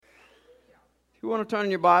If you want to turn in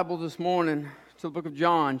your Bibles this morning to the book of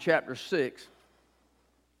John, chapter 6.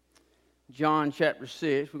 John, chapter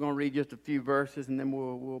 6. We're going to read just a few verses, and then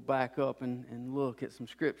we'll back up and look at some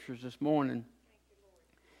scriptures this morning.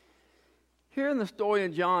 Here in the story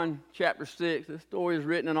in John, chapter 6, the story is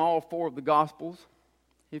written in all four of the Gospels.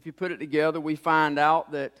 If you put it together, we find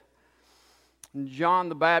out that John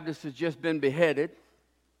the Baptist has just been beheaded.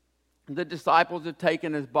 The disciples have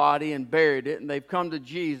taken his body and buried it, and they've come to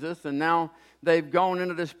Jesus, and now they've gone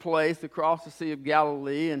into this place across the Sea of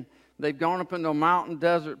Galilee, and they've gone up into a mountain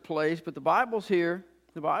desert place. But the Bible's here.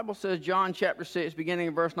 The Bible says, John chapter 6, beginning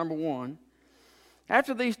in verse number 1.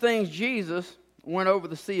 After these things, Jesus went over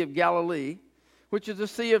the Sea of Galilee, which is the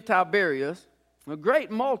Sea of Tiberias. A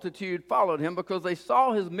great multitude followed him because they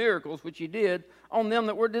saw his miracles, which he did on them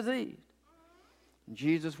that were diseased. And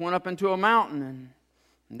Jesus went up into a mountain,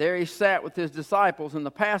 and there he sat with his disciples, and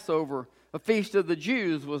the Passover, a feast of the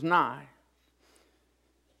Jews, was nigh.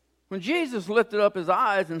 When Jesus lifted up his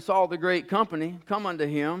eyes and saw the great company come unto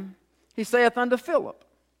him, he saith unto Philip,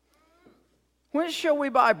 Whence shall we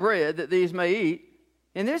buy bread that these may eat?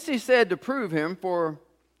 And this he said to prove him, for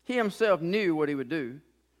he himself knew what he would do.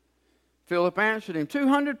 Philip answered him,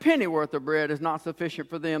 200 pennyworth of bread is not sufficient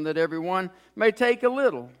for them, that every one may take a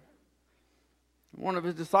little. One of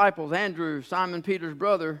his disciples, Andrew, Simon Peter's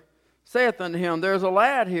brother, saith unto him, There is a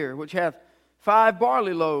lad here which hath 5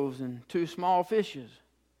 barley loaves and 2 small fishes.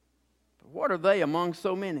 But what are they among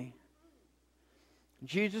so many?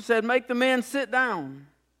 Jesus said, Make the men sit down.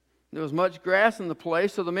 There was much grass in the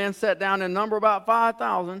place, so the men sat down in number about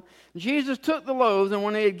 5,000. Jesus took the loaves, and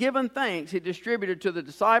when he had given thanks, he distributed to the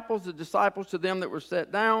disciples to them that were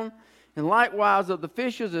set down, and likewise of the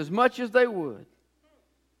fishes as much as they would.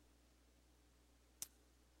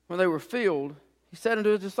 When they were filled, he said unto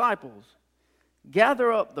his disciples,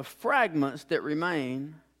 Gather up the fragments that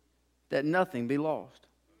remain, that nothing be lost.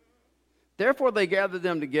 Therefore they gathered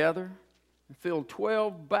them together and filled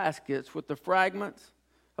 12 baskets with the fragments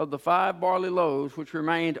of the 5 barley loaves which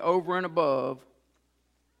remained over and above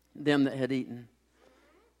them that had eaten.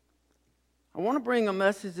 I want to bring a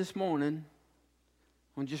message this morning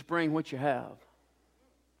on just bring what you have.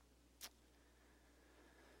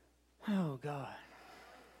 Oh, God.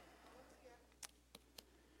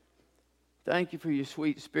 Thank you for your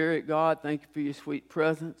sweet spirit, God. Thank you for your sweet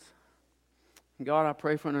presence. And God, I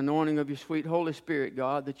pray for an anointing of your sweet Holy Spirit,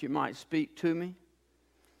 God, that you might speak to me.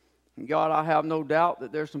 And God, I have no doubt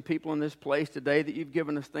that there's some people in this place today that you've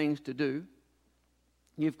given us things to do.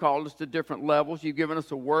 You've called us to different levels. You've given us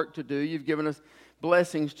a work to do. You've given us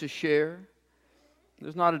blessings to share.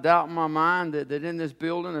 There's not a doubt in my mind that in this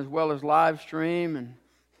building, as well as live stream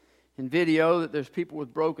and video, that there's people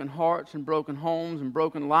with broken hearts and broken homes and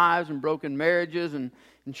broken lives and broken marriages and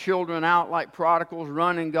children out like prodigals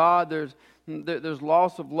running, God. There's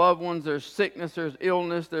loss of loved ones. There's sickness. There's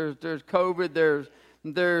illness. There's COVID.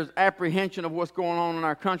 There's apprehension of what's going on in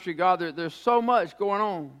our country. God, there's so much going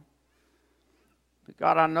on. But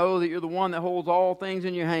God, I know that you're the one that holds all things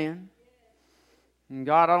in your hand. And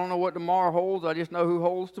God, I don't know what tomorrow holds. I just know who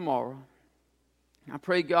holds tomorrow. I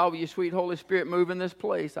pray, God, with your sweet Holy Spirit move in this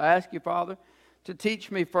place. I ask you, Father, to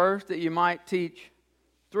teach me first, that you might teach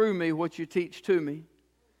through me what you teach to me.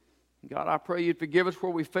 God, I pray you'd forgive us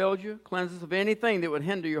where we failed you. Cleanse us of anything that would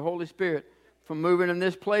hinder your Holy Spirit from moving in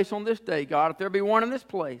this place on this day. God, if there be one in this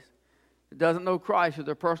place that doesn't know Christ as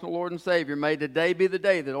their personal Lord and Savior, may today be the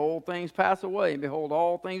day that old things pass away, and behold,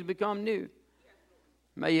 all things become new.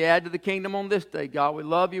 May you add to the kingdom on this day, God. We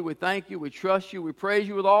love you, we thank you, we trust you, we praise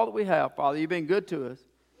you with all that we have, Father. You've been good to us.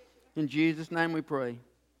 In Jesus' name we pray.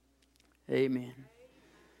 Amen.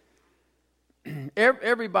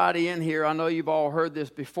 Everybody in here, I know you've all heard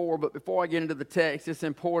this before, but before I get into the text, it's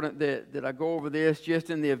important that I go over this just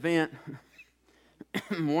in the event.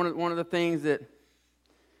 One of the things that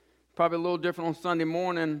probably a little different on Sunday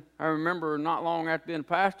morning, I remember not long after being a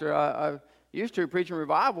pastor, I used to preaching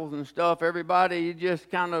revivals and stuff. Everybody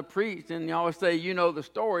just kind of preached, and you always say, you know the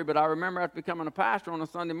story. But I remember after becoming a pastor on a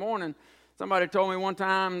Sunday morning, somebody told me one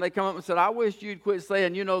time, they come up and said, I wish you'd quit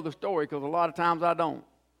saying you know the story, because a lot of times I don't.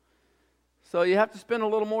 So you have to spend a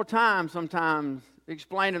little more time sometimes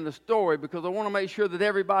explaining the story, because I want to make sure that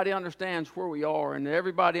everybody understands where we are and that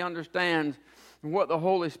everybody understands what the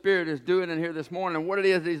Holy Spirit is doing in here this morning and what it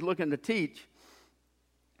is He's looking to teach.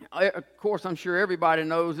 Of course, I'm sure everybody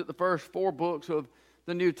knows that the first 4 books of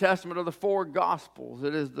the New Testament are the 4 Gospels.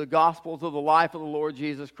 It is the Gospels of the life of the Lord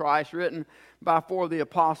Jesus Christ, written by 4 of the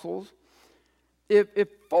apostles. If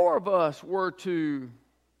 4 of us were to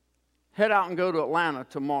head out and go to Atlanta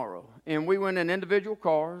tomorrow, and we went in individual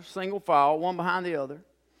cars, single file, one behind the other,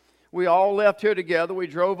 We all left here together. We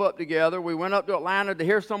drove up together. We went up to Atlanta to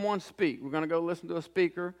hear someone speak. We're going to go listen to a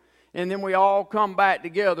speaker. And then we all come back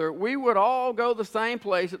together. We would all go the same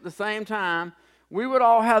place at the same time. We would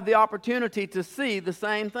all have the opportunity to see the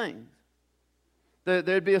same things.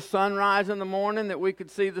 There'd be a sunrise in the morning that we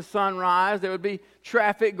could see the sunrise. There would be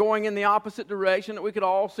traffic going in the opposite direction that we could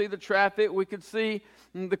all see the traffic. We could see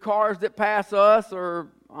the cars that pass us, or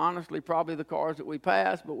honestly probably the cars that we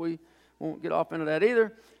pass, but we won't get off into that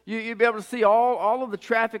either. You'd be able to see all of the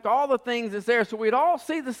traffic, all the things that's there. So we'd all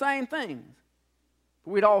see the same things,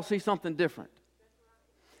 but we'd all see something different.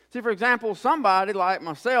 See, for example, somebody like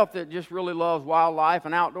myself that just really loves wildlife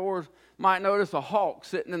and outdoors might notice a hawk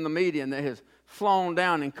sitting in the median that has flown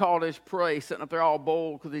down and caught his prey, sitting up there all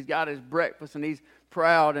bold because he's got his breakfast and he's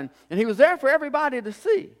proud. And he was there for everybody to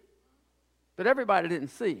see, but everybody didn't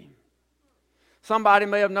see him. Somebody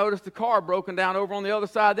may have noticed the car broken down over on the other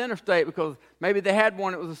side of the interstate because maybe they had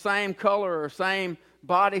one that was the same color or same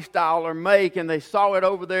body style or make, and they saw it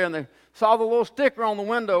over there and they saw the little sticker on the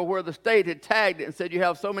window where the state had tagged it and said you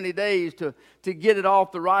have so many days to get it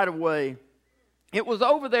off the right of way. It was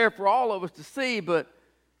over there for all of us to see, but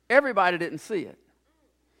everybody didn't see it.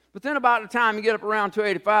 But then about the time you get up around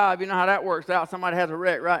 285, you know how that works out. Somebody has a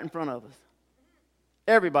wreck right in front of us.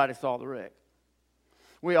 Everybody saw the wreck.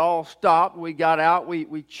 We all stopped. We got out.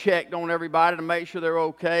 We checked on everybody to make sure they're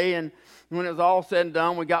okay. And when it was all said and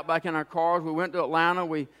done, we got back in our cars. We went to Atlanta.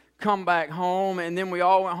 We come back home, and then we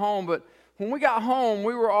all went home. But when we got home,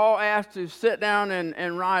 we were all asked to sit down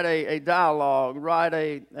and write a dialogue, write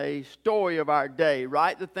a story of our day,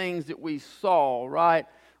 write the things that we saw, write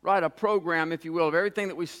a program, if you will, of everything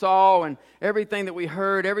that we saw and everything that we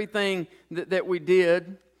heard, everything that we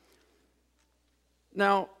did.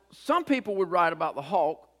 Now, some people would write about the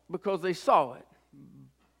hawk because they saw it,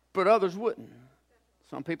 but others wouldn't.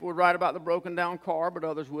 Some people would write about the broken down car, but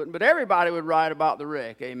others wouldn't. But everybody would write about the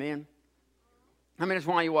wreck, amen? I mean, it's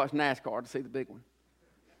why you watch NASCAR, to see the big one.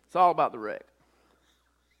 It's all about the wreck.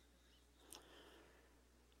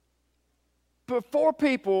 But 4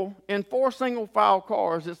 people in 4 single file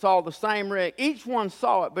cars that saw the same wreck, each one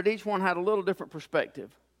saw it, but each one had a little different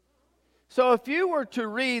perspective. So if you were to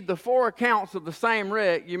read the 4 accounts of the same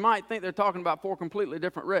wreck, you might think they're talking about 4 completely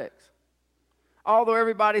different wrecks, although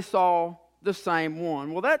everybody saw the same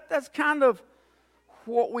one. Well, that's kind of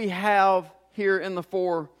what we have here in the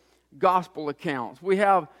 4 gospel accounts. We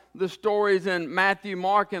have the stories in Matthew,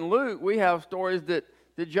 Mark, and Luke. We have stories that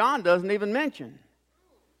John doesn't even mention.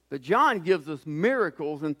 But John gives us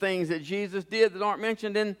miracles and things that Jesus did that aren't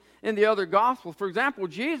mentioned in the other Gospels. For example,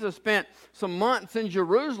 Jesus spent some months in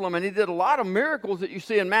Jerusalem, and he did a lot of miracles that you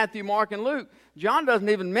see in Matthew, Mark, and Luke. John doesn't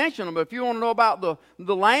even mention them. But if you want to know about the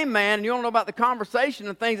lame man, and you want to know about the conversation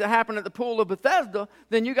and things that happened at the pool of Bethesda,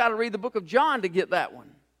 then you got to read the book of John to get that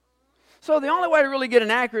one. So the only way to really get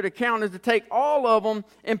an accurate account is to take all of them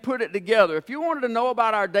and put it together. If you wanted to know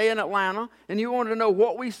about our day in Atlanta and you wanted to know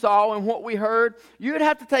what we saw and what we heard, you'd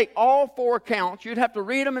have to take all 4 accounts. You'd have to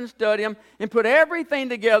read them and study them and put everything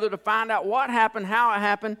together to find out what happened, how it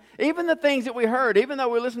happened, even the things that we heard. Even though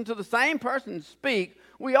we listened to the same person speak,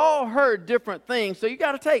 we all heard different things. So you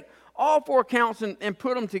got to take all 4 accounts and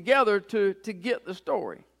put them together to get the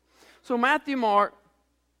story. So Matthew, Mark,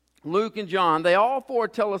 Luke, and John, they all 4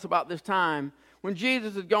 tell us about this time when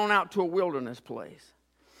Jesus had gone out to a wilderness place.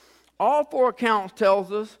 All 4 accounts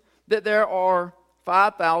tells us that there are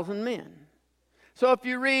 5,000 men. So if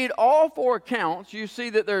you read all 4 accounts, you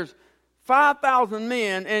see that there's 5,000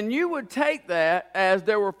 men, and you would take that as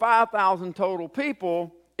there were 5,000 total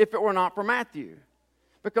people if it were not for Matthew.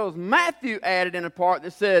 Because Matthew added in a part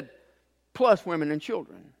that said, plus women and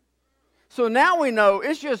children. So now we know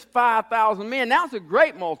it's just 5,000 men. Now it's a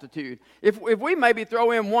great multitude. If we maybe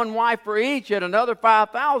throw in 1 wife for each at another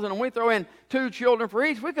 5,000, and we throw in 2 children for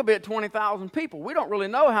each, we could be at 20,000 people. We don't really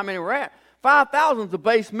know how many we're at. 5,000 is the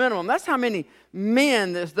base minimum. That's how many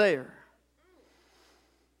men that's there.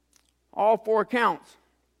 All 4 accounts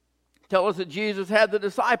tell us that Jesus had the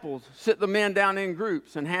disciples sit the men down in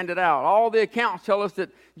groups and hand it out. All the accounts tell us that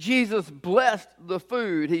Jesus blessed the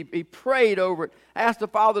food. He prayed over it, asked the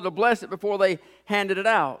Father to bless it before they handed it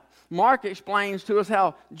out. Mark explains to us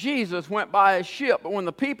how Jesus went by a ship, but when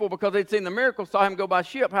the people, because they'd seen the miracle, saw him go by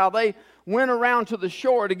ship, how they went around to the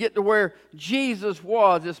shore to get to where Jesus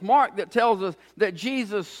was. It's Mark that tells us that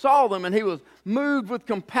Jesus saw them and he was moved with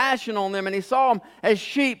compassion on them, and he saw them as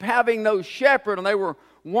sheep having no shepherd, and they were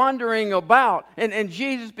wandering about. And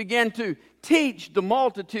Jesus began to teach the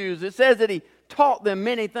multitudes. It says that he taught them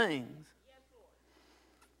many things.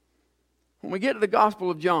 When we get to the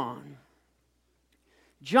Gospel of John,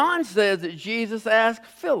 John says that Jesus asked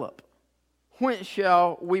Philip, whence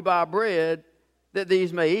shall we buy bread that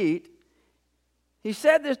these may eat? He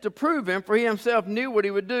said this to prove him, for he himself knew what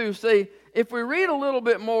he would do. See, if we read a little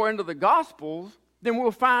bit more into the Gospels, then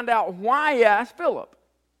we'll find out why he asked Philip.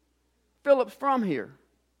 Philip's from here.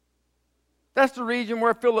 That's the region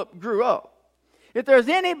where Philip grew up. If there's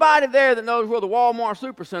anybody there that knows where the Walmart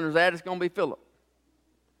Supercenter is at, it's going to be Philip.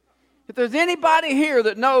 If there's anybody here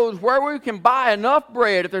that knows where we can buy enough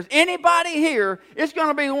bread, if there's anybody here, it's going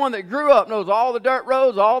to be the one that grew up, knows all the dirt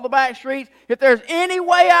roads, all the back streets. If there's any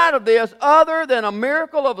way out of this other than a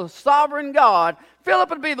miracle of a sovereign God, Philip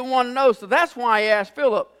would be the one to know. So that's why he asked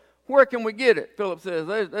Philip, where can we get it? Philip says,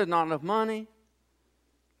 there's not enough money.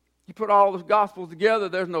 You put all the Gospels together,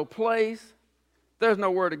 there's no place. There's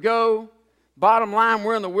nowhere to go. Bottom line,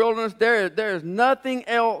 we're in the wilderness. There is nothing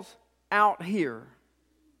else out here.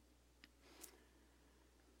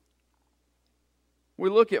 We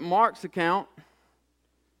look at Mark's account.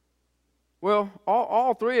 Well,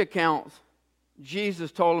 all three accounts,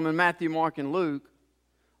 Jesus told them in Matthew, Mark, and Luke.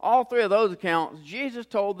 All three of those accounts, Jesus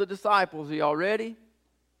told the disciples, are y'all ready?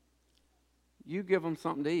 You give them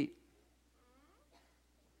something to eat.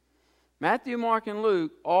 Matthew, Mark, and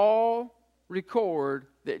Luke all record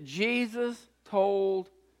that Jesus told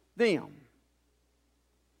them,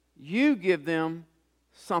 you give them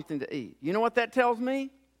something to eat. You know what that tells me?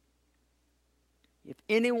 If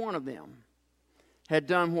any one of them had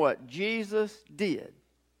done what Jesus did,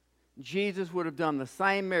 Jesus would have done the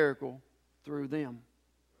same miracle through them.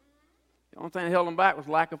 The only thing that held them back was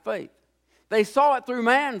lack of faith. They saw it through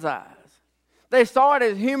man's eyes. They saw it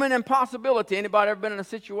as human impossibility. Anybody ever been in a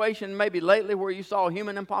situation maybe lately where you saw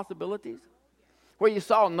human impossibilities? Where you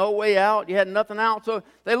saw no way out, you had nothing out. So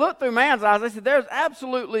they looked through man's eyes. They said, there's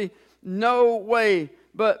absolutely no way.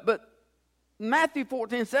 But Matthew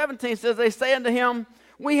 14:17 says, they say unto him,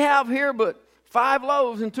 we have here but 5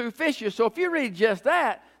 loaves and 2 fishes. So if you read just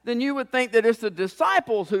that, then you would think that it's the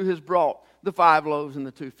disciples who has brought the 5 loaves and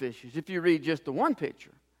the 2 fishes, if you read just the one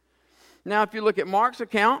picture. Now, if you look at Mark's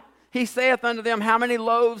account, he saith unto them, how many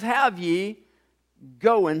loaves have ye?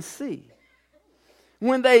 Go and see.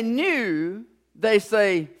 When they knew, they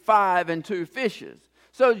say 5 and 2 fishes.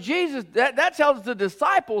 So Jesus, that tells us the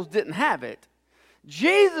disciples didn't have it.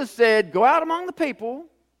 Jesus said, go out among the people,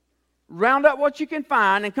 round up what you can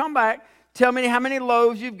find, and come back, tell me how many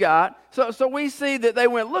loaves you've got. So we see that they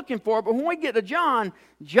went looking for it, but when we get to John,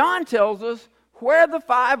 John tells us where the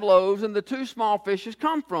 5 loaves and the 2 small fishes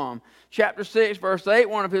come from. Chapter 6, verse 8,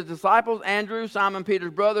 one of his disciples, Andrew, Simon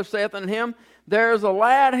Peter's brother, saith unto him, there is a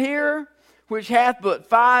lad here which hath but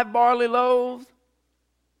 5 barley loaves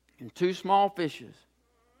and 2 small fishes.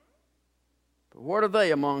 But what are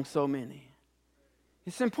they among so many?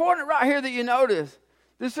 It's important right here that you notice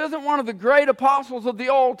this isn't one of the great apostles of the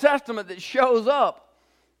Old Testament that shows up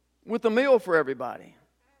with a meal for everybody.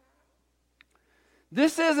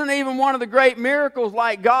 This isn't even one of the great miracles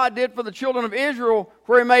like God did for the children of Israel,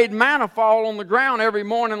 where he made manna fall on the ground every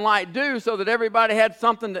morning like dew so that everybody had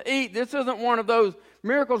something to eat. This isn't one of those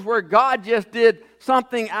miracles where God just did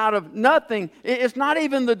something out of nothing. It's not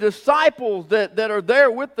even the disciples that are there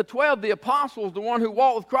with the 12, the apostles, the one who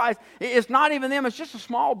walked with Christ. It's not even them. It's just a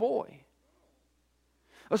small boy.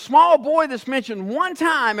 A small boy that's mentioned one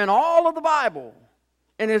time in all of the Bible,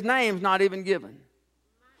 and his name's not even given.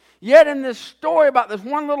 Yet in this story about this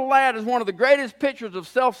one little lad is one of the greatest pictures of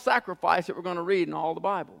self-sacrifice that we're going to read in all the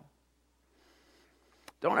Bible.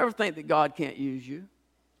 Don't ever think that God can't use you.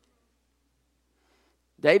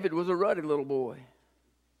 David was a ruddy little boy.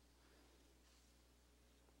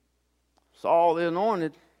 Saul the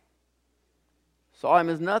anointed saw him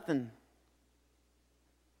as nothing.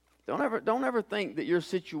 Don't ever think that your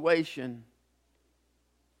situation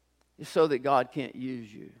is so that God can't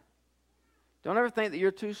use you. Don't ever think that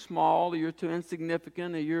you're too small or you're too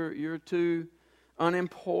insignificant or you're too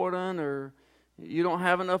unimportant or you don't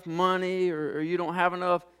have enough money or you don't have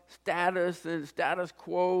enough status and status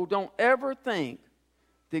quo. Don't ever think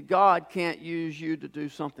that God can't use you to do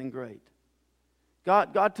something great.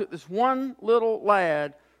 God took this one little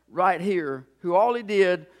lad right here who all he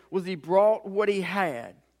did was he brought what he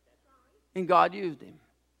had, and God used him.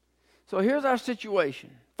 So here's our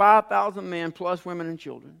situation. 5,000 men plus women and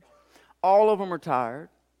children. All of them are tired.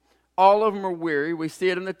 All of them are weary. We see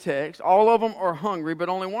it in the text. All of them are hungry, but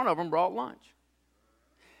only one of them brought lunch.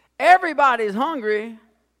 Everybody's hungry,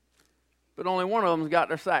 but only one of them's got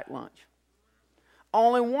their sack lunch.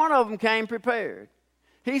 Only one of them came prepared.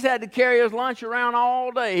 He's had to carry his lunch around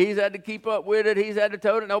all day. He's had to keep up with it. He's had to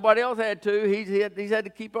tote it. Nobody else had to. He's had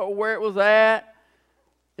to keep up with where it was at.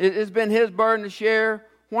 It's been his burden to share.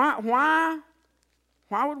 Why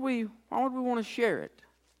would we want to share it?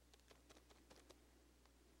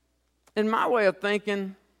 in my way of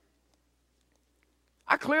thinking,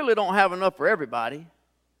 I clearly don't have enough for everybody.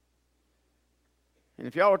 And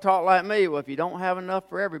if y'all were taught like me, well, if you don't have enough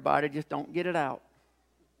for everybody, just don't get it out.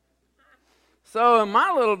 So in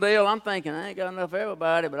my little deal, I'm thinking, I ain't got enough for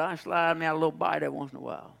everybody, but I slide me out a little bite every once in a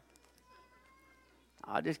while.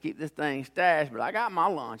 I'll just keep this thing stashed, but I got my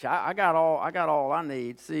lunch. I got all I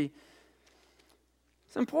need. See,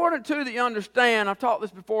 it's important, too, that you understand. I've taught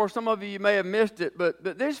this before. Some of you may have missed it,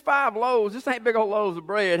 but there's 5 loaves. This ain't big old loaves of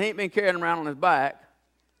bread. He ain't been carrying them around on his back.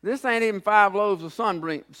 This ain't even 5 loaves of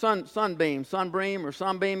sunbeam, or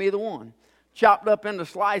sunbeam, either one, chopped up into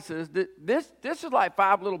slices. This is like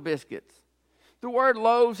 5 little biscuits. The word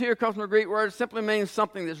loaves here comes from the Greek word. It simply means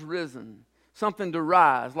something that's risen, something to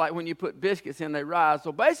rise, like when you put biscuits in, they rise.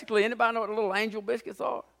 So basically, anybody know what the little angel biscuits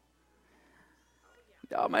are?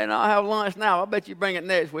 Y'all may not have lunch now. I bet you bring it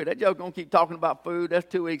next week. That joke going to keep talking about food.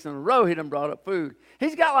 That's 2 weeks in a row he done brought up food.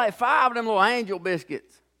 He's got like 5 of them little angel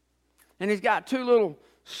biscuits. And he's got 2 little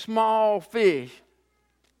small fish.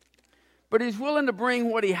 But he's willing to bring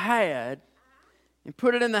what he had and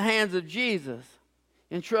put it in the hands of Jesus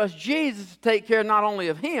and trust Jesus to take care not only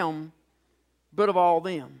of him, but of all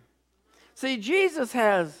them. See, Jesus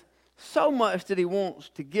has so much that he wants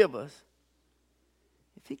to give us.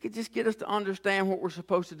 If he could just get us to understand what we're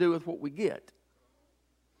supposed to do with what we get.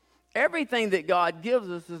 Everything that God gives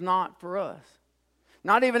us is not for us.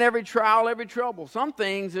 Not even every trial, every trouble. Some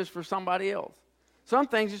things is for somebody else. Some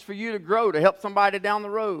things is for you to grow, to help somebody down the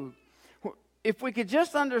road. If we could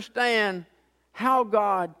just understand how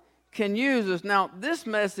God can use us. Now, this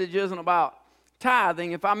message isn't about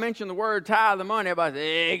tithing. If I mention the word tithe the money, everybody says,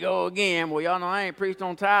 there you go again. Well, y'all know I ain't preached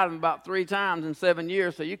on tithing about 3 times in 7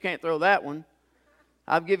 years, so you can't throw that one.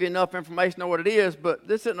 I've given you enough information to know what it is, but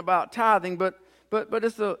this isn't about tithing, but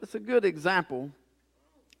it's a good example.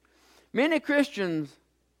 Many Christians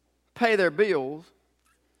pay their bills.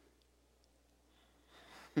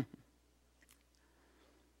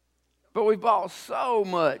 But we bought so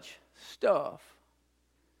much stuff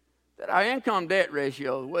that our income debt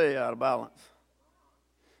ratio is way out of balance.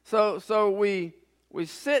 So we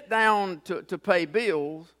sit down to pay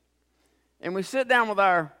bills, and we sit down with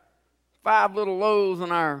our 5 little loaves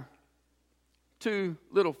and our 2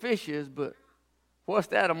 little fishes, but what's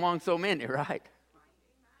that among so many, right?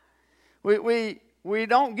 We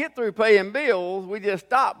don't get through paying bills, we just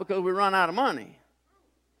stop because we run out of money.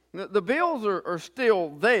 The bills are still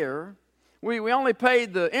there. We only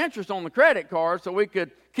paid the interest on the credit card so we could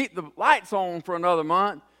keep the lights on for another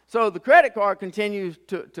month. So the credit card continues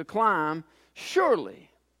to climb. Surely,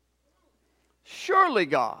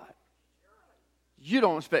 God, you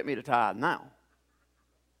don't expect me to tithe now.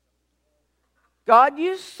 God,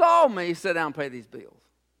 you saw me sit down and pay these bills.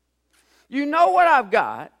 You know what I've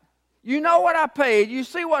got. You know what I paid. You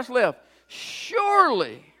see what's left.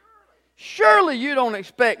 Surely you don't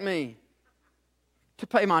expect me to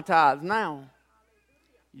pay my tithes now.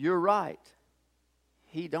 You're right.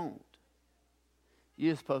 He don't.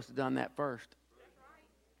 You're supposed to have done that first.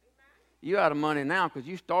 You're out of money now because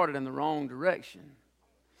you started in the wrong direction.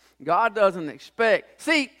 God doesn't expect.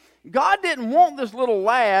 See, God didn't want this little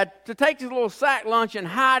lad to take his little sack lunch and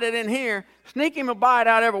hide it in here, sneak him a bite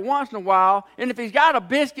out every once in a while, and if he's got a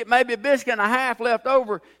biscuit, maybe a biscuit and a half left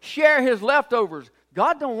over, share his leftovers.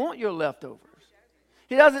 God don't want your leftovers.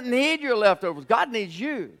 He doesn't need your leftovers. God needs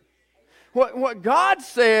you. What God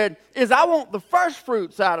said is, I want the first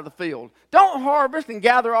fruits out of the field. Don't harvest and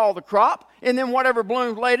gather all the crop, and then whatever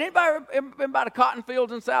blooms later. Anybody been by the cotton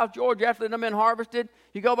fields in South Georgia after they've been harvested?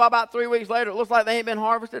 You go by about 3 weeks later, it looks like they ain't been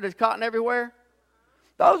harvested. There's cotton everywhere.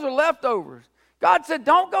 Those are leftovers. God said,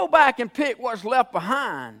 don't go back and pick what's left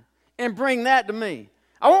behind and bring that to me.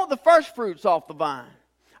 I want the first fruits off the vine.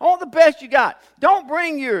 I want the best you got. Don't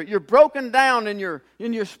bring your broken down and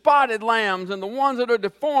your spotted lambs and the ones that are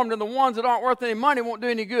deformed and the ones that aren't worth any money won't do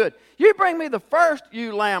any good. You bring me the first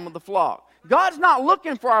ewe lamb of the flock. God's not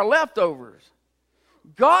looking for our leftovers.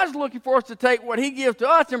 God's looking for us to take what he gives to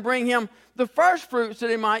us and bring him the first fruits that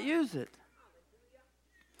he might use it.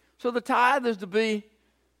 So the tithe is to be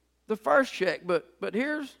the first check. But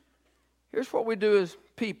here's what we do as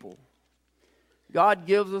people. God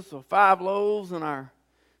gives us 5 loaves and our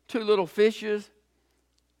 2 little fishes,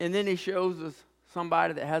 and then he shows us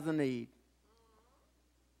somebody that has a need.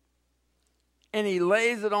 And he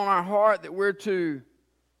lays it on our heart that we're to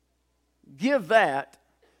give that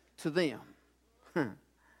to them.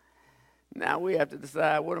 Now we have to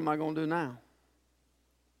decide, what am I going to do now?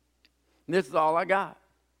 And this is all I got.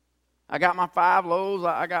 I got my 5 loaves.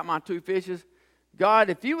 I got my 2 fishes. God,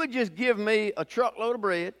 if you would just give me a truckload of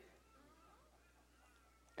bread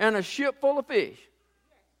and a ship full of fish,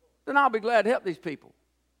 then I'll be glad to help these people.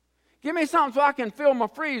 Give me something so I can fill my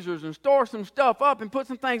freezers and store some stuff up and put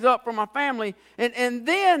some things up for my family, and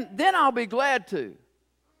then I'll be glad to.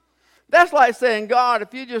 That's like saying, God,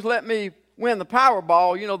 if you just let me win the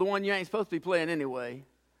Powerball, you know, the one you ain't supposed to be playing anyway.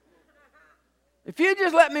 If you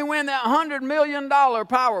just let me win that $100 million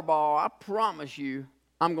Powerball, I promise you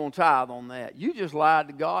I'm going to tithe on that. You just lied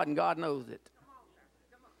to God, and God knows it.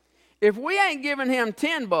 If we ain't giving him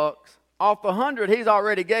 $10 off the 100 he's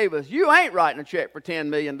already gave us, you ain't writing a check for $10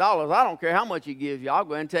 million. I don't care how much he gives you. I'll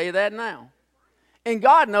go ahead and tell you that now. And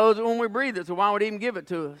God knows it when we breathe it, so why would he even give it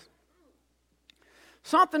to us?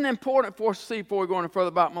 Something important for us to see before we go any further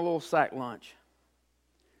about my little sack lunch.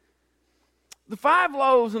 The 5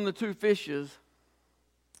 loaves and the 2 fishes,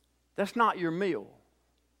 that's not your meal.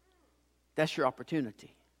 That's your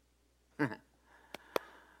opportunity.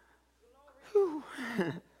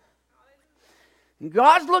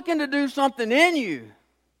 God's looking to do something in you.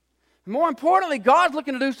 More importantly, God's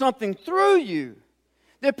looking to do something through you,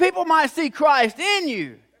 that people might see Christ in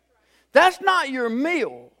you. That's not your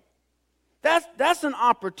meal. That's an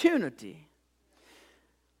opportunity.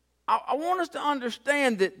 I want us to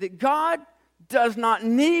understand that God does not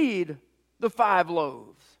need the 5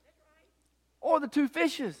 loaves or the 2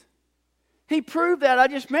 fishes. He proved that. I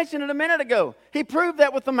just mentioned it a minute ago. He proved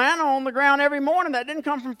that with the manna on the ground every morning. That didn't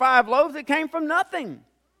come from 5 loaves. It came from nothing.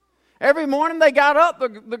 Every morning they got up, the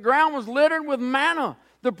ground was littered with manna,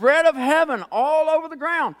 the bread of heaven all over the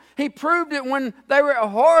ground. He proved it when they were at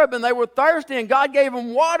Horeb and they were thirsty and God gave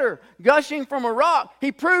them water gushing from a rock.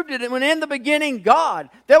 He proved it when in the beginning God.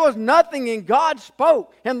 There was nothing and God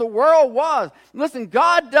spoke and the world was. Listen,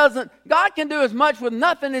 God can do as much with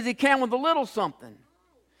nothing as he can with a little something.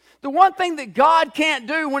 The one thing that God can't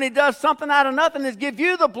do when he does something out of nothing is give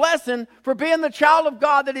you the blessing for being the child of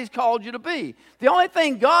God that he's called you to be. The only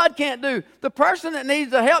thing God can't do, the person that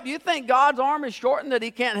needs the help, you think God's arm is shortened that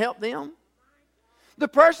he can't help them? The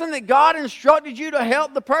person that God instructed you to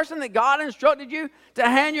help, the person that God instructed you to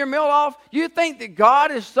hand your meal off, you think that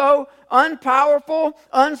God is so unpowerful,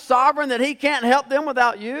 unsovereign that he can't help them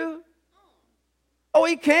without you? Oh,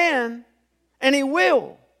 he can, and he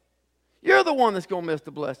will. You're the one that's going to miss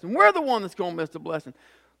the blessing. We're the one that's going to miss the blessing.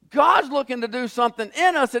 God's looking to do something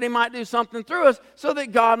in us that he might do something through us so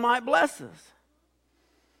that God might bless us.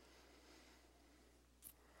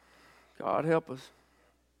 God help us.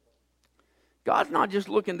 God's not just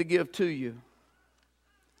looking to give to you.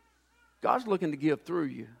 God's looking to give through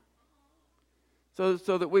you. So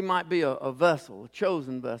that we might be a vessel, a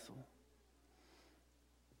chosen vessel.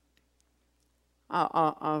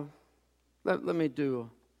 Let me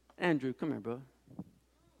do Andrew, come here, bro.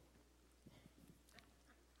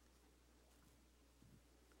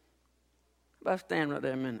 Let's stand right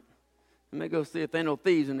there a minute. Let me go see if there ain't no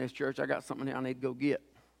thieves in this church. I got something here I need to go get.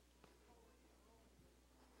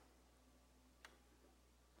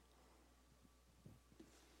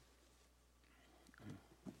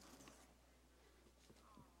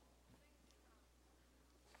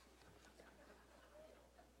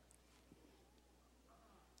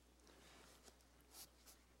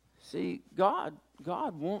 See, God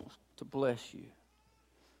wants to bless you.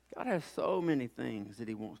 God has so many things that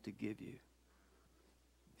he wants to give you.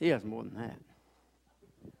 He has more than that.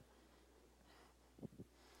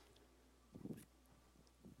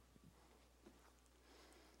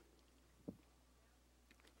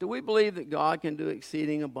 Do we believe that God can do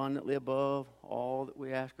exceeding abundantly above all that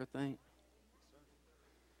we ask or think?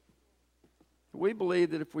 Do we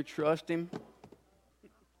believe that if we trust him,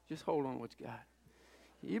 just hold on to what you got.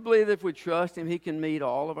 You believe that if we trust him, he can meet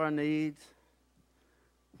all of our needs?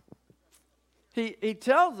 He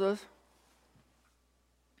tells us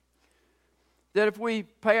that if we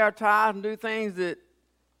pay our tithe and do things that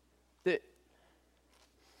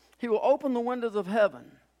he will open the windows of heaven,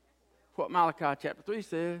 what Malachi chapter 3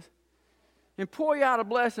 says, and pour you out a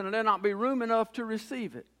blessing and there not be room enough to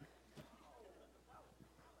receive it.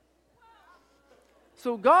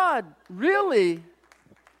 So God really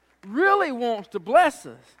wants to bless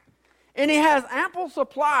us. And he has ample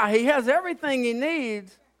supply. He has everything he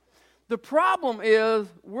needs. The problem is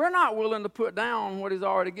we're not willing to put down what he's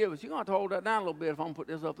already given us. You're going to have to hold that down a little bit if I'm going to put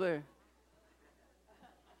this up there.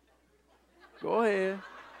 Go ahead.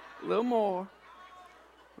 A little more.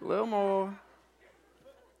 A little more.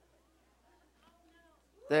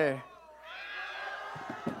 There.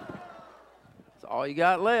 That's all you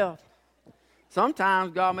got left.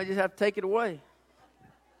 Sometimes God may just have to take it away.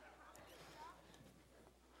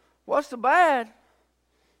 What's so bad?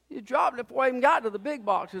 You dropped it before I even got to the big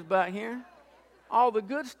boxes back here. All the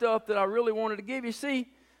good stuff that I really wanted to give you. See,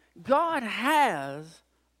 God has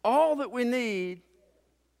all that we need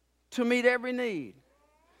to meet every need.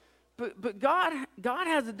 But God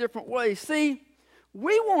has a different way. See,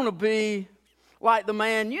 we want to be like the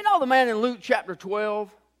man. You know the man in Luke chapter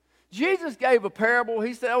 12? Jesus gave a parable.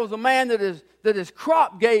 He said, there was a man that his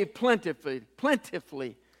crop gave plentifully.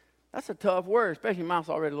 That's a tough word, especially mine's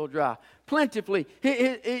already a little dry. Plentifully.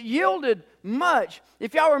 It yielded much.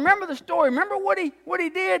 If y'all remember the story, remember what he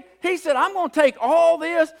did? He said, I'm going to take all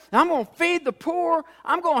this, and I'm going to feed the poor.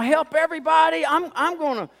 I'm going to help everybody. I'm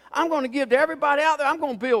going to give to everybody out there. I'm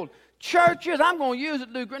going to build churches. I'm going to use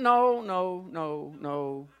it to do.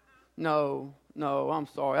 No, I'm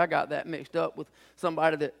sorry. I got that mixed up with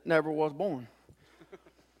somebody that never was born.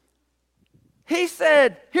 He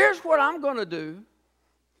said, here's what I'm going to do.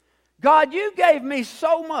 God, you gave me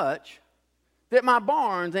so much that my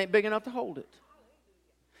barns ain't big enough to hold it.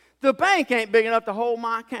 The bank ain't big enough to hold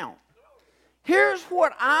my account. Here's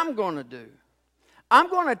what I'm going to do. I'm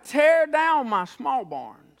going to tear down my small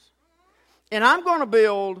barns, and I'm going to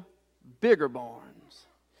build bigger barns.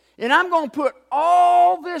 And I'm going to put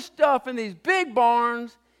all this stuff in these big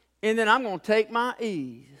barns, and then I'm going to take my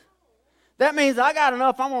ease. That means I got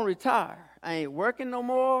enough, I'm going to retire. I ain't working no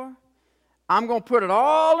more. I'm going to put it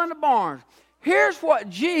all in the barns. Here's what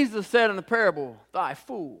Jesus said in the parable. Thy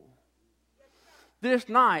fool, this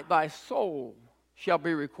night thy soul shall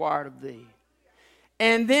be required of thee.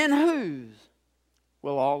 And then whose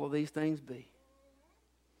will all of these things be?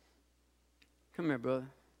 Come here, brother.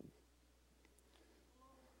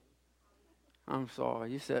 I'm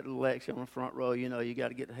sorry. You sat Lexi on the front row. You know you got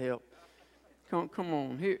to get the help. Come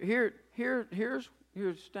on. Here's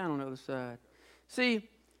stand on the other side. See,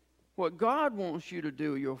 what God wants you to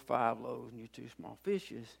do with your 5 loaves and your 2 small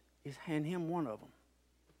fishes is hand him one of them,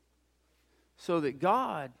 so that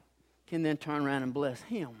God can then turn around and bless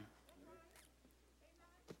him.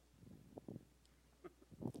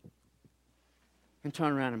 And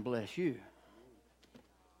turn around and bless you.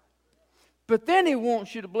 But then he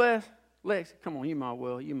wants you to bless Lexi. Come on, you might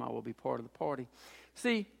well be part of the party.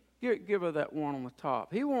 See, give her that one on the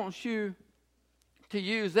top. He wants you to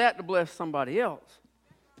use that to bless somebody else,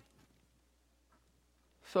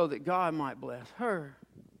 so that God might bless her,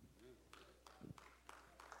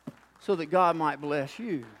 so that God might bless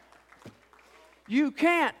you. You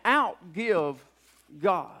can't outgive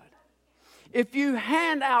God. If you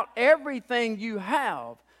hand out everything you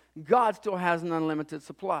have, God still has an unlimited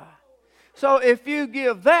supply. So if you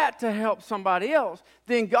give that to help somebody else,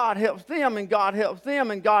 then God helps them, and God helps them,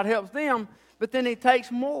 and God helps them, but then he takes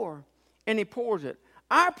more and he pours it.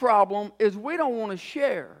 Our problem is we don't want to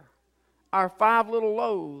share our 5 little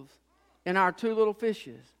loaves and our 2 little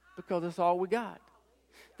fishes, because that's all we got.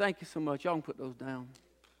 Thank you so much. Y'all can put those down.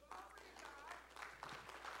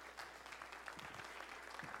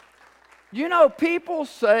 You know, people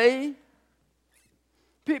say,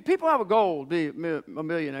 people have a goal to be a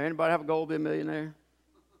millionaire. Anybody have a goal to be a millionaire?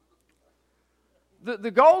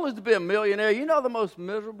 The goal is to be a millionaire. You know some of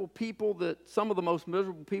the most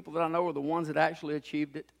miserable people that I know are the ones that actually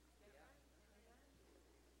achieved it.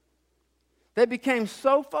 They became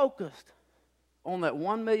so focused on that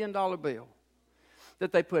 $1 million bill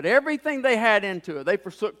that they put everything they had into it. They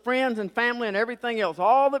forsook friends and family and everything else.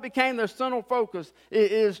 All that became their central focus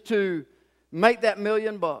is to make that $1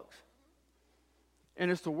 million.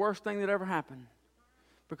 And it's the worst thing that ever happened.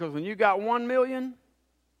 Because when you got 1 million,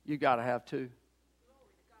 you got to have 2.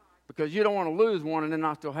 Because you don't want to lose 1 and then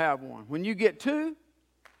not still have 1. When you get 2,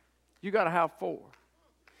 you got to have 4.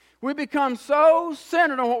 We become so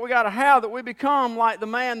centered on what we got to have that we become like the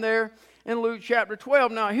man there in Luke chapter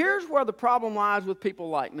 12. Now, here's where the problem lies with people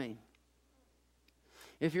like me.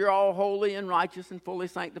 If you're all holy and righteous and fully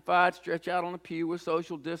sanctified, stretch out on a pew with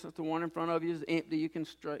social distance. The one in front of you is empty. You can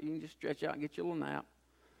just stretch out and get your little nap.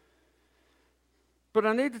 But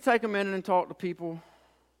I need to take a minute and talk to people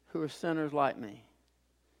who are sinners like me.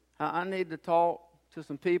 I need to talk to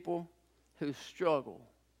some people who struggle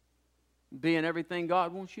being everything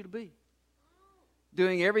God wants you to be,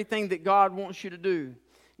 doing everything that God wants you to do.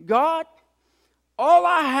 God, all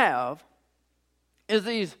I have is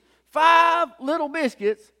these 5 little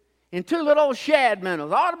biscuits and 2 little old shad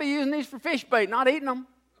minnows. I ought to be using these for fish bait, not eating them.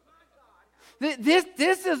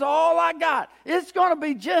 This is all I got. It's going to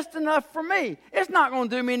be just enough for me. It's not going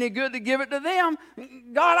to do me any good to give it to them.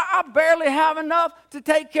 God, I barely have enough to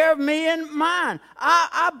take care of me and mine.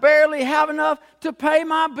 I barely have enough to pay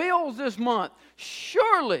my bills this month.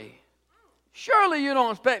 Surely you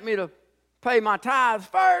don't expect me to pay my tithes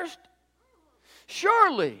first.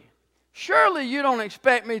 Surely you don't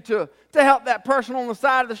expect me to help that person on the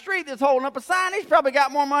side of the street that's holding up a sign. He's probably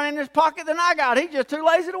got more money in his pocket than I got. He's just too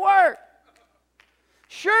lazy to work.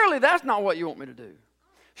 Surely that's not what you want me to do.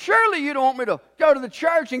 Surely you don't want me to go to the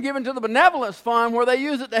church and give into the benevolence fund where they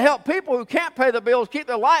use it to help people who can't pay the bills, keep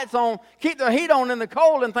their lights on, keep their heat on in the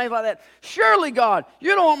cold and things like that. Surely, God,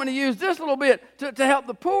 you don't want me to use this little bit to help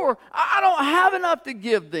the poor. I don't have enough to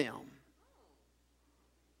give them.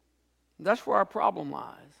 That's where our problem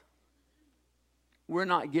lies. We're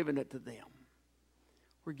not giving it to them.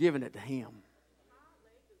 We're giving it to Him.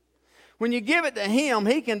 When you give it to Him,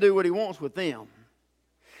 He can do what He wants with them.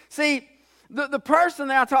 See, the person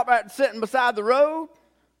that I talked about sitting beside the road,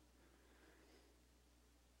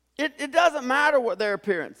 it doesn't matter what their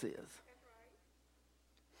appearance is.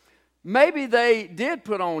 Maybe they did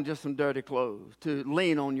put on just some dirty clothes to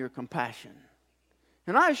lean on your compassion.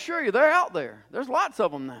 And I assure you, they're out there. There's lots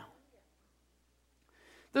of them now.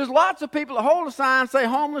 There's lots of people that hold a sign, say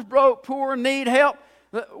homeless, broke, poor, need help.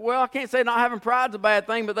 Well, I can't say not having pride's a bad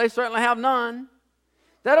thing, but they certainly have none.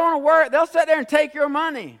 They don't want to work. They'll sit there and take your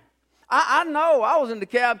money. I know. I was in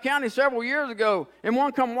DeKalb County several years ago, and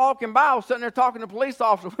one come walking by. I was sitting there talking to the police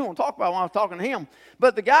officer. We won't talk about it when I was talking to him.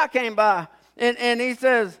 But the guy came by, and he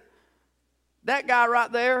says, that guy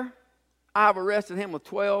right there, I've arrested him with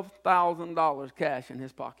 $12,000 cash in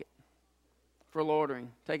his pocket for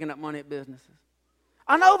loitering, taking up money at businesses.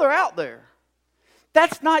 I know they're out there.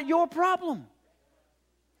 That's not your problem.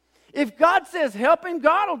 If God says help him,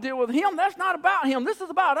 God will deal with him. That's not about him. This is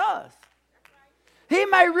about us. He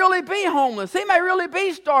may really be homeless. He may really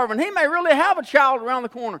be starving. He may really have a child around the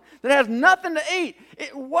corner that has nothing to eat.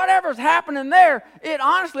 Whatever's happening there,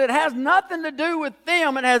 honestly, it has nothing to do with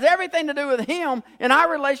them. It has everything to do with him and our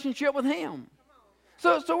relationship with him.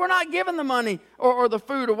 So we're not giving the money or the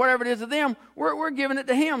food or whatever it is to them. We're giving it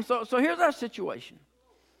to him. So here's our situation.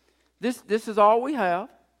 This is all we have.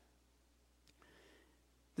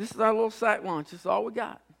 This is our little sack lunch. This is all we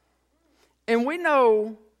got. And we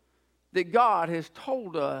know that God has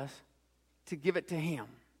told us to give it to him.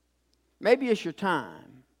 Maybe it's your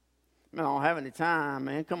time. I don't have any time,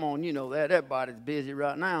 man. Come on, you know that. Everybody's busy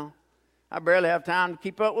right now. I barely have time to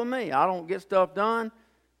keep up with me. I don't get stuff done.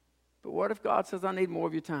 But what if God says, I need more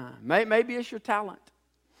of your time? Maybe it's your talent.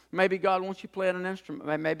 Maybe God wants you playing an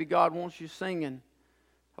instrument. Maybe God wants you singing.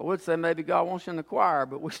 I would say maybe God wants you in the choir,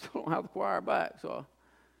 but we still don't have the choir back. So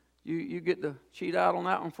you get to cheat out on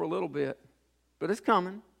that one for a little bit. But it's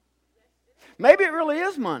coming. Maybe it really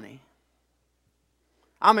is money.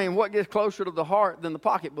 I mean, what gets closer to the heart than the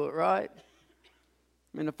pocketbook, right?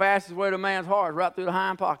 I mean, the fastest way to a man's heart is right through the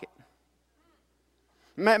hind pocket.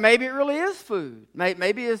 Maybe it really is food.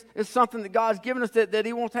 Maybe it's something that God's given us that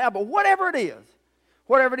he wants to have. But whatever it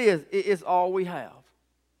is, it's all we have.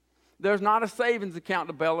 There's not a savings account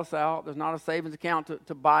to bail us out. There's not a savings account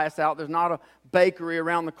to buy us out. There's not a bakery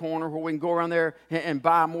around the corner where we can go around there and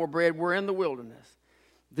buy more bread. We're in the wilderness.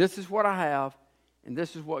 This is what I have, and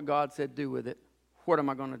this is what God said do with it. What am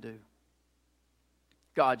I going to do?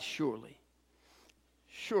 God, surely,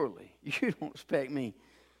 you don't expect me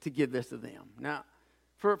to give this to them. Now,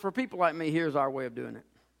 for people like me, here's our way of doing it.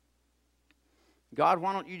 God,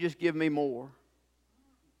 why don't you just give me more?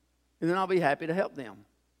 And then I'll be happy to help them.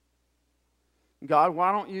 God,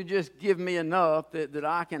 why don't you just give me enough that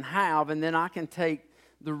I can have, and then I can take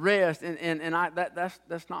the rest?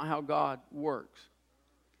 That's not how God works.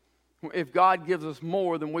 If God gives us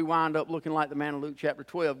more, then we wind up looking like the man in Luke chapter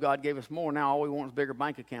 12. God gave us more. Now all we want is bigger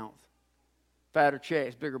bank accounts, fatter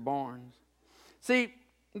checks, bigger barns. See,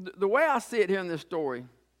 the way I see it here in this story,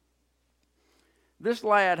 this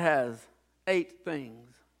lad has 8 things.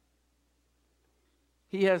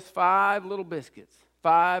 He has 5 little biscuits,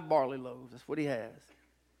 5 barley loaves. That's what he has.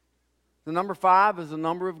 The number 5 is the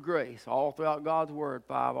number of grace. All throughout God's word,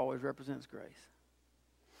 5 always represents grace.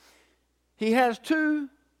 He has 2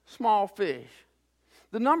 small fish.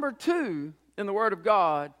 The number 2 in the Word of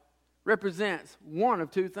God represents one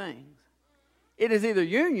of 2 things. It is either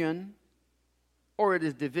union or it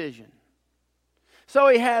is division. So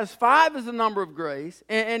he has 5 as the number of grace,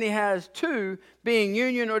 and he has 2 being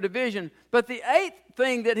union or division. But the 8th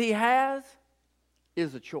thing that he has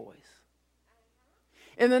is a choice.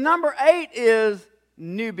 And the number 8 is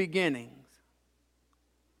new beginnings.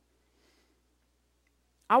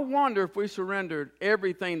 I wonder if we surrendered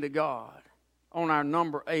everything to God on our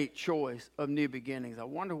number 8 choice of new beginnings. I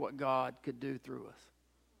wonder what God could do through us.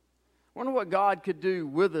 I wonder what God could do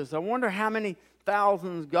with us. I wonder how many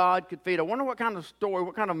thousands God could feed. I wonder what kind of story,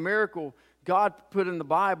 what kind of miracle God put in the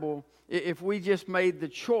Bible if we just made the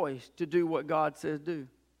choice to do what God says do.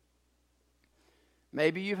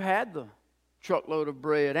 Maybe you've had the truckload of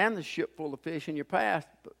bread and the ship full of fish in your past,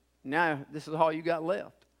 but now this is all you got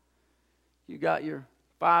left. You got your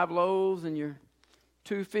 5 loaves and your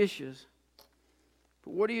 2 fishes.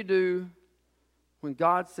 But what do you do when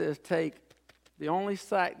God says take the only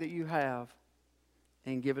sack that you have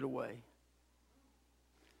and give it away.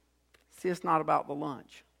 See, it's not about the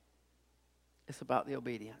lunch. It's about the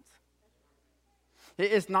obedience.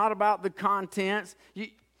 It's not about the contents.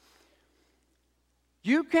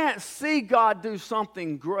 You can't see God do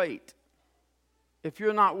something great if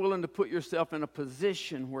you're not willing to put yourself in a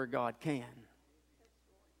position where God can.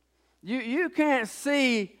 You can't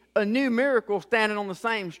see a new miracle standing on the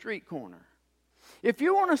same street corner. If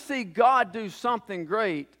you want to see God do something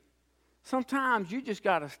great, sometimes you just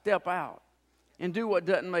got to step out and do what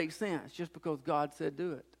doesn't make sense just because God said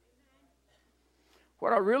do it.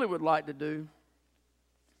 What I really would like to do,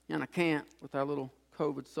 and I can't with our little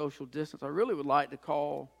COVID social distance, I really would like to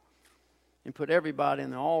call and put everybody in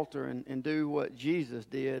the altar and do what Jesus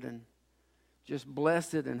did and just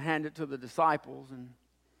bless it and hand it to the disciples and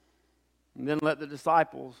then let the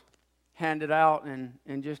disciples hand it out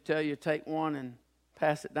and just tell you take one and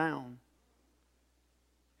pass it down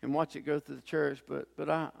and watch it go through the church. But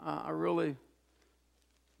I really,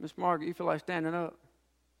 Miss Margaret, you feel like standing up?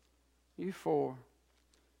 You 4.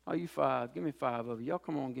 Oh, you 5. Give me 5 of you. Y'all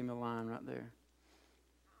come on, give me a line right there.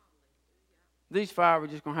 These 5 are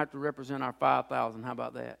just going to have to represent our 5,000. How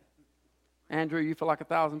about that? Andrew, you feel like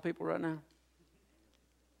 1,000 people right now?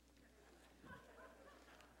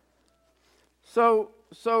 So,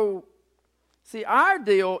 see, our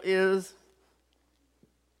deal is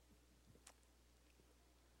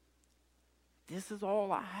this is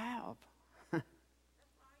all I have.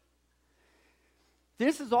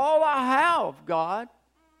 This is all I have, God.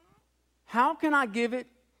 How can I give it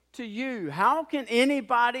to you? How can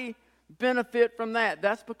anybody benefit from that?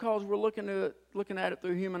 That's because we're looking at it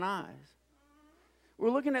through human eyes. We're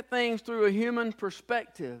looking at things through a human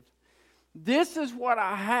perspective. This is what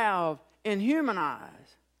I have in human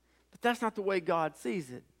eyes. But that's not the way God sees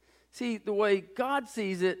it. See, the way God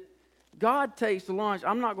sees it, God takes the lunch.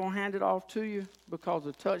 I'm not going to hand it off to you because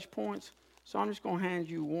of touch points, so I'm just going to hand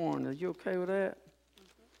you one. Are you okay with that?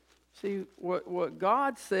 See, what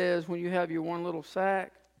God says when you have your one little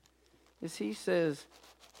sack is He says,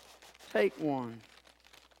 take one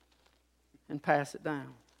and pass it down.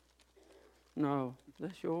 No,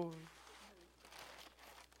 that's yours.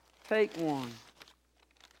 Take one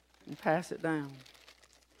and pass it down.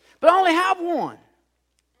 But I only have one.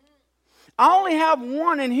 I only have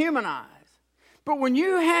one in human eyes. But when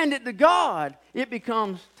you hand it to God, it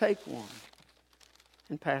becomes take one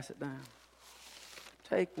and pass it down.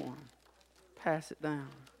 Take one, pass it down.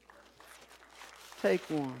 Take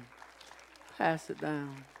one, pass it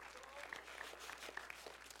down.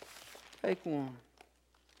 Take one,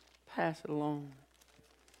 pass it along.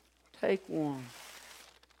 Take one,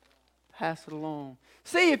 pass it along.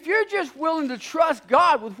 See, if you're just willing to trust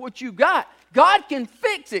God with what you got, God can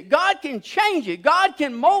fix it. God can change it. God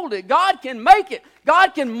can mold it. God can make it. God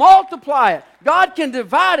can multiply it. God can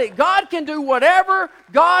divide it. God can do whatever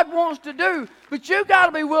God wants to do. But you got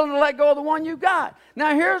to be willing to let go of the one you got.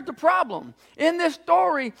 Now, here's the problem. In this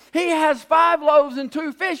story, he has 5 loaves and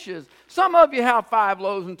 2 fishes. Some of you have 5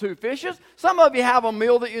 loaves and 2 fishes. Some of you have a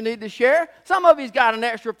meal that you need to share. Some of you's got an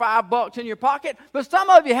extra $5 in your pocket. But some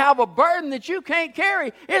of you have a burden that you can't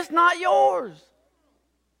carry. It's not yours.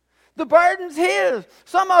 The burden's His.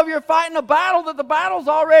 Some of you are fighting a battle that the battle's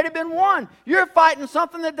already been won. You're fighting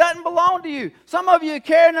something that doesn't belong to you. Some of you are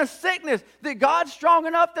carrying a sickness that God's strong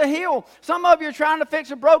enough to heal. Some of you are trying to fix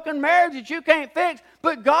a broken marriage that you can't fix,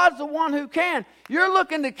 but God's the one who can. You're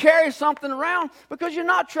looking to carry something around because you're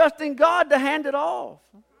not trusting God to hand it off.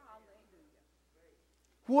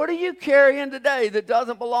 What are you carrying today that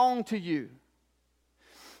doesn't belong to you?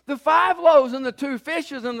 The 5 loaves and the 2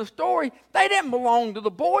 fishes in the story, they didn't belong to the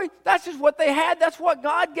boy. That's just what they had. That's what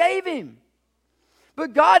God gave him.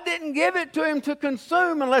 But God didn't give it to him to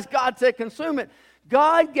consume unless God said consume it.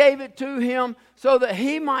 God gave it to him so that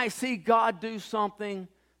he might see God do something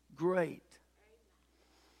great.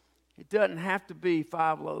 It doesn't have to be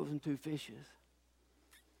 5 loaves and 2 fishes.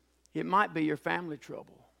 It might be your family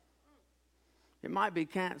trouble. It might be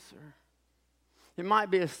cancer. It might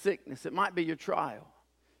be a sickness. It might be your trial.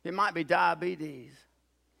 It might be diabetes.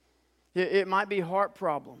 It might be heart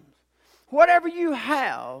problems. Whatever you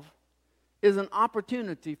have is an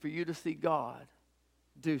opportunity for you to see God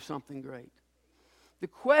do something great. The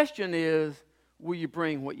question is, will you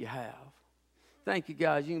bring what you have? Thank you,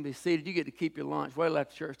 guys. You can be seated. You get to keep your lunch. Wait till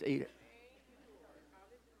after church to eat it.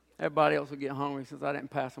 Everybody else will get hungry since I didn't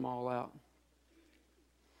pass them all out.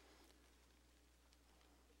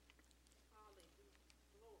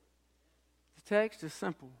 The text is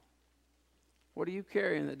simple. What are you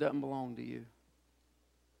carrying that doesn't belong to you?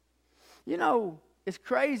 You know, It's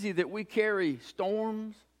crazy that we carry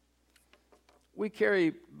storms, we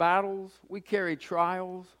carry battles, we carry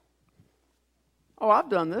trials. Oh, I've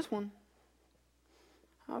done this one.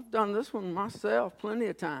 I've done this one myself plenty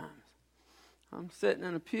of times. I'm sitting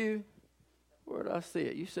in a pew. Where did I see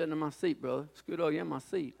it? You sitting in my seat, brother. Scoot over, you in my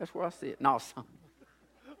seat. That's where I see it. No, son.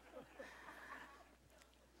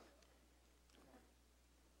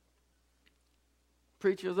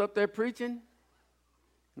 Preacher's up there preaching.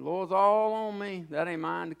 The Lord's all on me. That ain't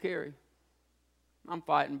mine to carry. I'm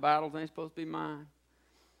fighting battles ain't supposed to be mine.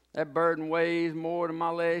 That burden weighs more than my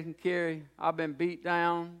legs can carry. I've been beat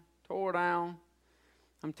down, tore down.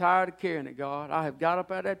 I'm tired of carrying it, God. I have got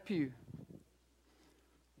up out of that pew,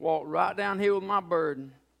 walked right down here with my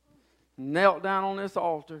burden, knelt down on this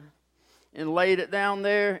altar, and laid it down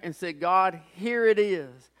there and said, God, here it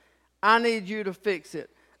is. I need you to fix it.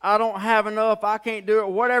 I don't have enough. I can't do it.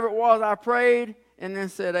 Whatever it was, I prayed and then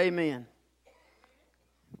said, amen.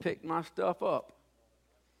 Picked my stuff up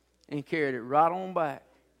and carried it right on back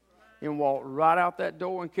and walked right out that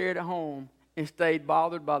door and carried it home and stayed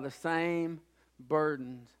bothered by the same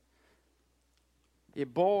burdens.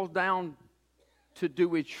 It boils down to, do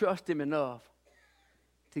we trust him enough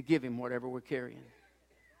to give him whatever we're carrying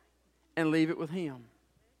and leave it with him?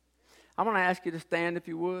 I'm going to ask you to stand if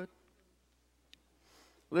you would.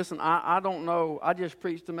 Listen, I don't know. I just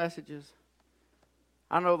preach the messages.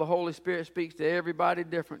 I know the Holy Spirit speaks to everybody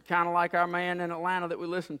different, kind of like our man in Atlanta that we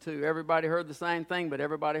listened to. Everybody heard the same thing, but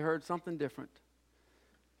everybody heard something different.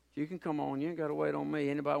 You can come on. You ain't got to wait on me.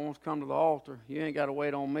 Anybody wants to come to the altar, you ain't got to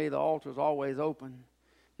wait on me. The altar's always open.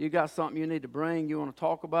 You got something you need to bring, you want to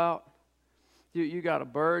talk about. You got a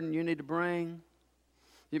burden you need to bring.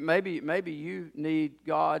 Maybe you need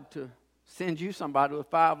God to send you somebody with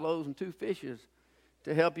 5 loaves and 2 fishes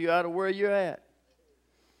to help you out of where you're at.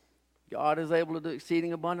 God is able to do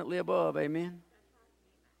exceeding abundantly above. Amen.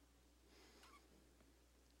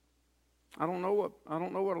 I don't know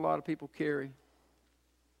what a lot of people carry.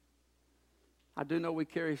 I do know we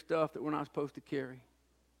carry stuff that we're not supposed to carry.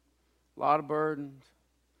 A lot of burdens,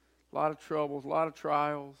 a lot of troubles, a lot of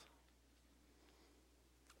trials.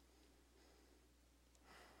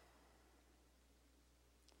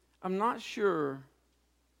 I'm not sure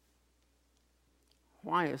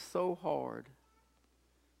why it's so hard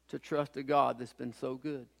to trust a God that's been so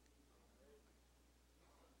good.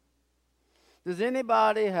 Does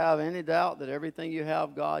anybody have any doubt that everything you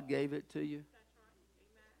have, God gave it to you?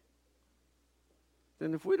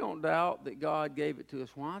 Then if we don't doubt that God gave it to us,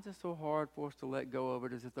 why is it so hard for us to let go of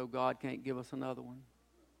it as if though God can't give us another one?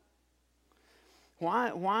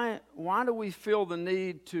 Why do we feel the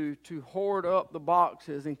need to hoard up the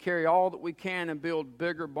boxes and carry all that we can and build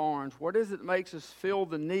bigger barns? What is it that makes us feel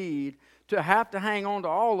the need to have to hang on to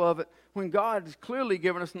all of it when God has clearly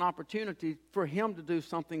given us an opportunity for him to do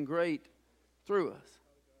something great through us?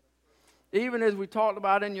 Even as we talked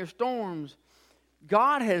about in your storms,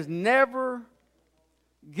 God has never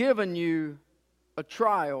given you a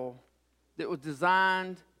trial that was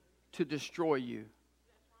designed to destroy you.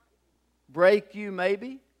 Break you,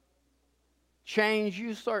 maybe. Change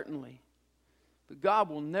you, certainly. But God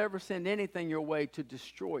will never send anything your way to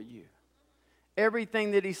destroy you.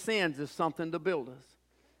 Everything that he sends is something to build us,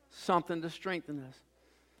 something to strengthen us.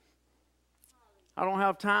 I don't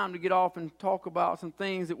have time to get off and talk about some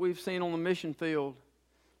things that we've seen on the mission field.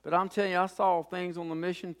 But I'm telling you, I saw things on the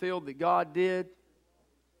mission field that God did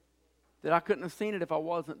that I couldn't have seen it if I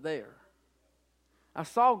wasn't there. I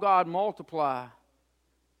saw God multiply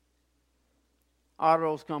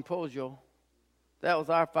arroz con pollo. That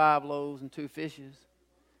was our 5 loaves and 2 fishes.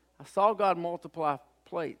 I saw God multiply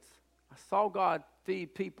plates. I saw God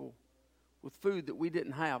feed people with food that we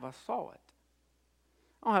didn't have. I saw it.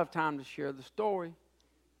 I don't have time to share the story,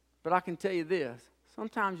 but I can tell you this.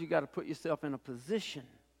 Sometimes you got to put yourself in a position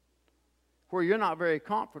where you're not very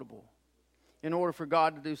comfortable in order for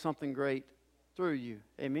God to do something great through you.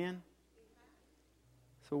 Amen?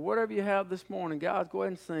 So whatever you have this morning, guys, go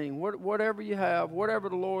ahead and sing. Whatever you have, whatever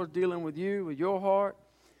the Lord's dealing with you, with your heart,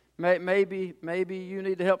 maybe you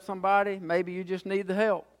need to help somebody. Maybe you just need the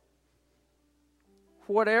help.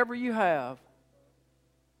 Whatever you have,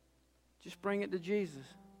 just bring it to Jesus.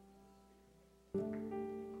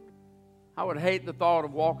 I would hate the thought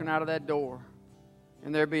of walking out of that door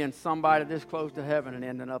and there being somebody this close to heaven and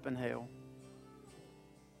ending up in hell.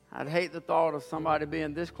 I'd hate the thought of somebody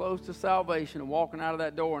being this close to salvation and walking out of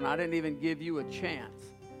that door and I didn't even give you a chance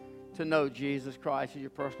to know Jesus Christ as your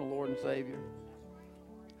personal Lord and Savior.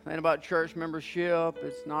 It ain't about church membership.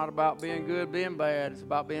 It's not about being good, being bad. It's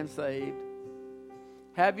about being saved.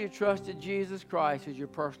 Have you trusted Jesus Christ as your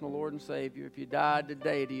personal Lord and Savior? If you died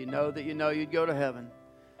today, do you know that you know you'd go to heaven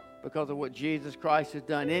because of what Jesus Christ has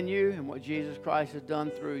done in you and what Jesus Christ has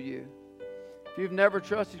done through you? If you've never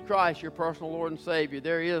trusted Christ, your personal Lord and Savior,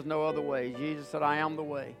 there is no other way. Jesus said, I am the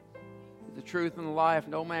way, the truth, and the life.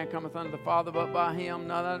 No man cometh unto the Father but by him.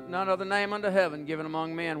 None other name unto heaven given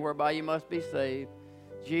among men whereby you must be saved.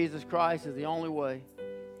 Jesus Christ is the only way.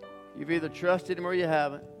 You've either trusted him or you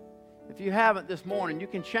haven't. If you haven't this morning, you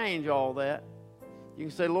can change all that. You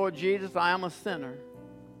can say, Lord Jesus, I am a sinner.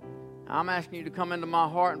 I'm asking you to come into my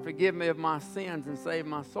heart and forgive me of my sins and save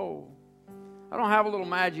my soul. I don't have a little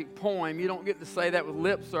magic poem. You don't get to say that with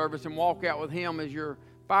lip service and walk out with him as your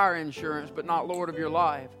fire insurance, but not Lord of your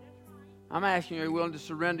life. I'm asking you, are you willing to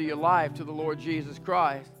surrender your life to the Lord Jesus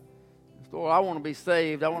Christ? Lord, I want to be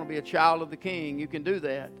saved. I want to be a child of the King. You can do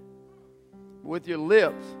that. With your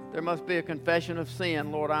lips, there must be a confession of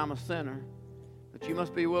sin. Lord, I'm a sinner. But you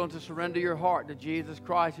must be willing to surrender your heart to Jesus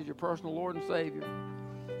Christ as your personal Lord and Savior.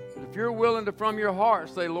 But if you're willing to, from your heart,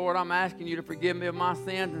 say, Lord, I'm asking you to forgive me of my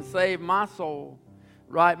sins and save my soul.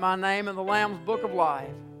 Write my name in the Lamb's book of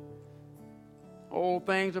life. Old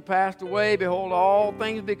things are passed away. Behold, all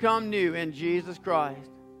things become new in Jesus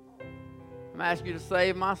Christ. I'm asking you to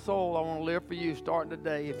save my soul. I want to live for you starting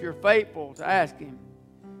today. If you're faithful to ask him,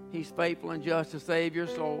 he's faithful and just to save your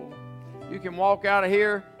soul. You can walk out of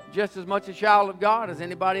here just as much a child of God as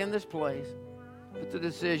anybody in this place. But the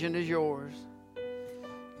decision is yours.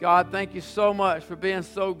 God, thank you so much for being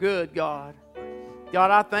so good, God.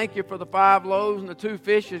 God, I thank you for the 5 loaves and the 2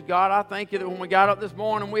 fishes. God, I thank you that when we got up this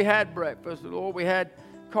morning, we had breakfast. Lord, we had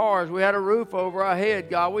cars. We had a roof over our head,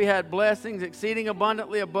 God. We had blessings exceeding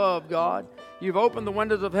abundantly above, God. You've opened the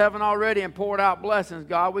windows of heaven already and poured out blessings,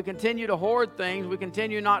 God. We continue to hoard things. We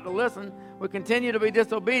continue not to listen. We continue to be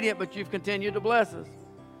disobedient, but you've continued to bless us.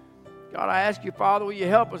 God, I ask you, Father, will you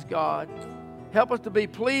help us, God? Help us to be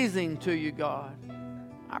pleasing to you, God.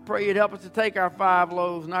 I pray you'd help us to take our 5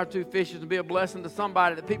 loaves and our 2 fishes and be a blessing to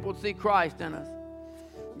somebody, that people would see Christ in us.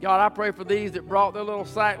 God, I pray for these that brought their little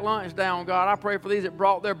sack lunch down, God. I pray for these that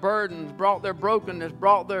brought their burdens, brought their brokenness,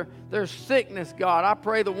 brought their sickness, God. I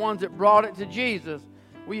pray the ones that brought it to Jesus,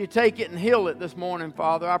 will you take it and heal it this morning,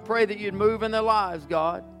 Father? I pray that you'd move in their lives,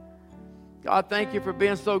 God. God, thank you for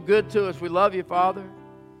being so good to us. We love you, Father.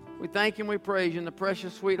 We thank you and we praise you in the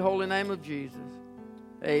precious, sweet, holy name of Jesus.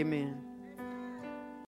 Amen.